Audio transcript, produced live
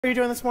How are you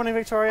doing this morning,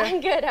 Victoria?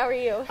 I'm good. How are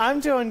you?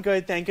 I'm doing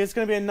good, thank you. It's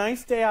going to be a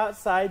nice day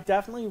outside,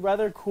 definitely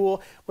rather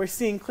cool. We're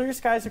seeing clear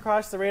skies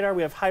across the radar.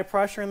 We have high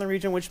pressure in the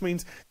region, which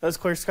means those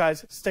clear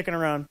skies sticking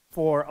around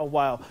for a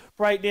while.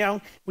 Right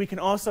now, we can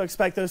also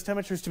expect those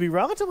temperatures to be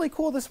relatively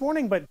cool this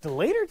morning, but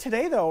later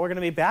today, though, we're going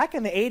to be back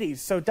in the 80s,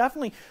 so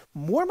definitely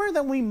warmer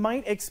than we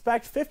might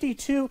expect,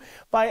 52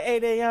 by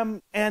 8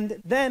 a.m.,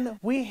 and then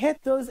we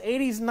hit those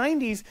 80s,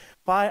 90s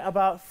by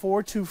about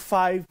 4 to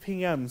 5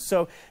 p.m.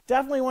 So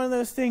definitely one of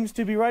those things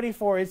to be ready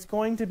for. It's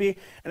going to be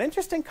an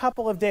interesting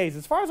couple of days.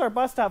 As far as our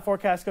bus stop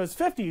forecast goes,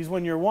 50s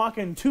when you're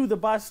walking to the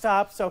bus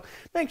stop, so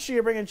make sure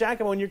you bring a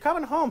jacket. When you're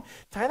coming home,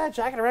 tie that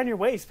jacket around your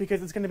waist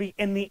because it's going to be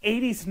in the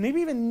 80s,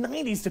 maybe even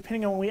 90s,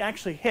 depending on when we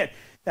actually hit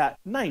that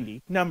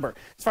 90 number.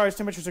 As far as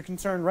temperatures are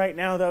concerned right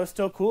now, though,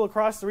 still cool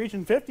across the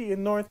region. 50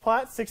 in North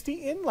Platte,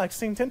 60 in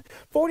Lexington,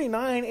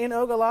 49 in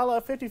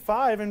Ogallala,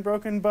 55 in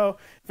Broken Bow,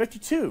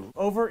 52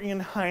 over in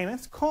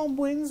Hyannis. Calm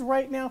winds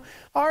right now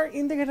are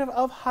indicative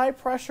of high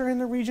pressure in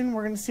the region.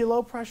 We're going to see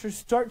low pressure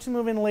start to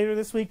move in later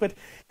this week, but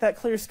that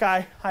clear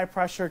sky, high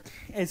pressure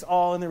is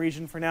all in the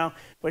region for now,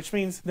 which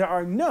means there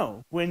are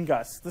no wind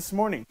gusts this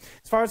morning.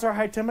 As far as our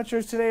high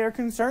temperatures today are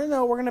concerned,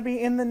 though, we're going to be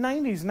in the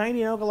 90s,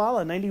 90 in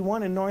Ogallala,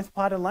 91 in North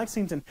Platte and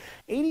Lexington,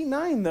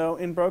 89 though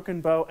in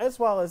Broken Bow as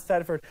well as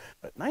Thedford,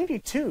 but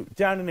 92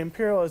 down in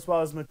Imperial as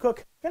well as McCook.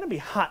 Going to be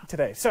hot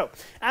today. So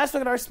as we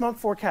look at our smoke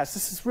forecast,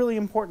 this is really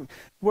important.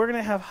 We're going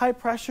to have high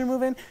pressure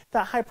move in.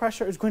 That high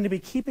pressure is going to be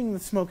keeping the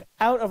smoke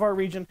out of our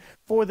region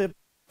for the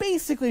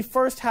basically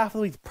first half of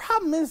the week. The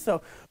problem is,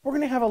 though, we're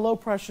going to have a low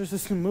pressure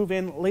system move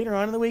in later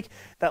on in the week.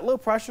 That low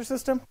pressure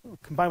system,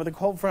 combined with a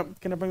cold front,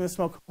 going to bring the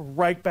smoke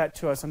right back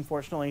to us,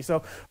 unfortunately. So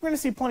we're going to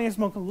see plenty of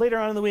smoke later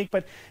on in the week,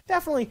 but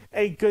definitely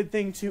a good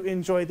thing to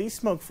enjoy these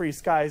smoke-free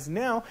skies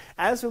now.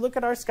 As we look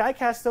at our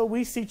skycast, though,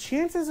 we see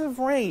chances of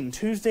rain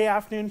Tuesday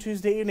afternoon,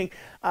 Tuesday evening,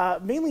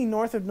 mainly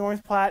north of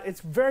North Platte.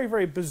 It's very,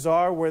 very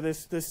bizarre where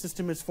this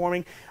system is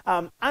forming.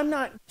 I'm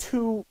not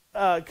too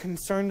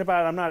concerned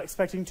about it. I'm not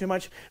expecting too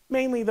much.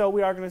 Mainly, though,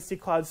 we are going to see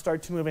clouds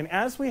start to move in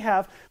as we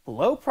have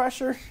low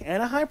pressure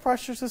and a high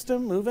pressure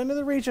system move into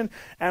the region.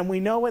 And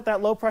we know what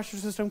that low pressure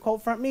system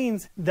cold front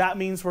means. That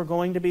means we're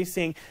going to be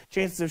seeing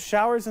chances of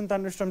showers and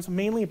thunderstorms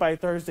mainly by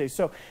Thursday.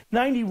 So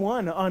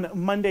 91 on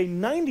Monday,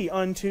 90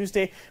 on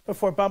Tuesday,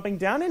 before bumping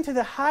down into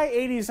the high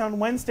 80s on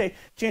Wednesday.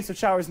 Chance of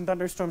showers and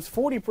thunderstorms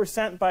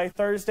 40% by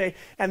Thursday.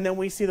 And then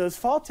we see those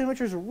fall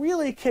temperatures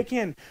really kick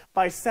in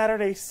by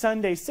Saturday,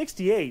 Sunday,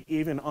 68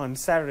 even on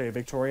Saturday,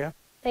 Victoria.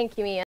 Thank you, Ian.